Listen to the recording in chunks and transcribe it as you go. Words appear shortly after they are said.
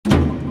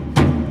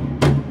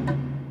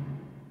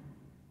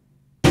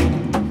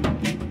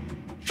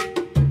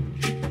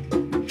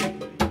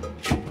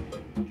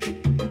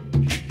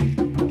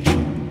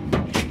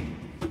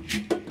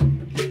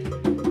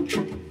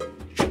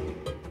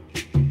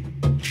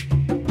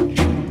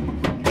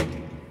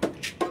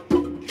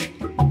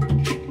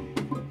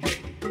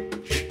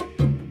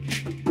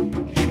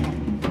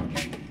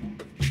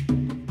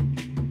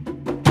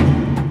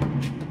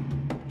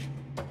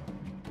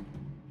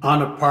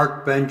On a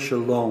park bench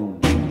alone,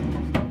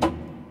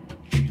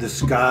 the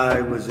sky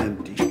was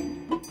empty.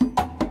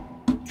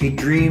 He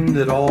dreamed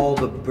that all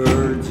the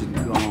birds had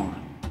gone.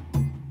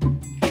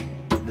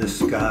 The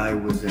sky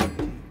was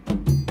empty.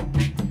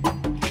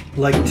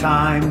 Like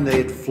time they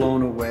had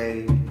flown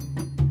away,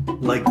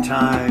 like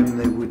time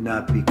they would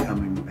not be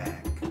coming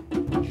back.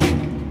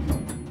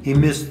 He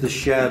missed the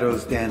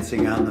shadows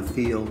dancing on the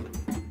field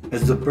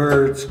as the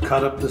birds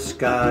cut up the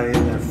sky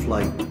in their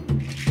flight.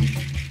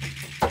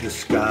 The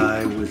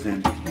sky was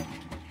empty.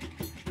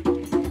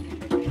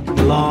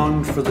 He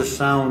longed for the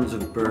sounds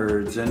of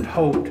birds and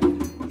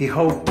he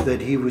hoped that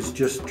he was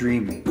just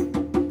dreaming.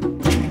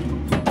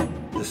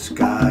 The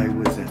sky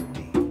was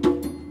empty.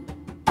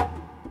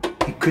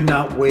 He could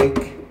not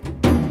wake,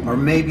 or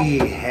maybe he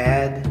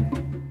had.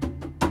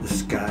 The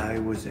sky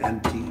was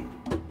empty.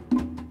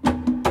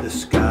 The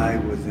sky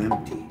was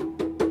empty.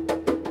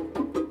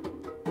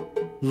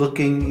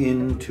 Looking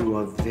into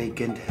a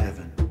vacant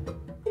heaven.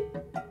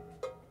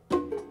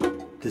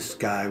 The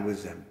sky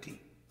was empty.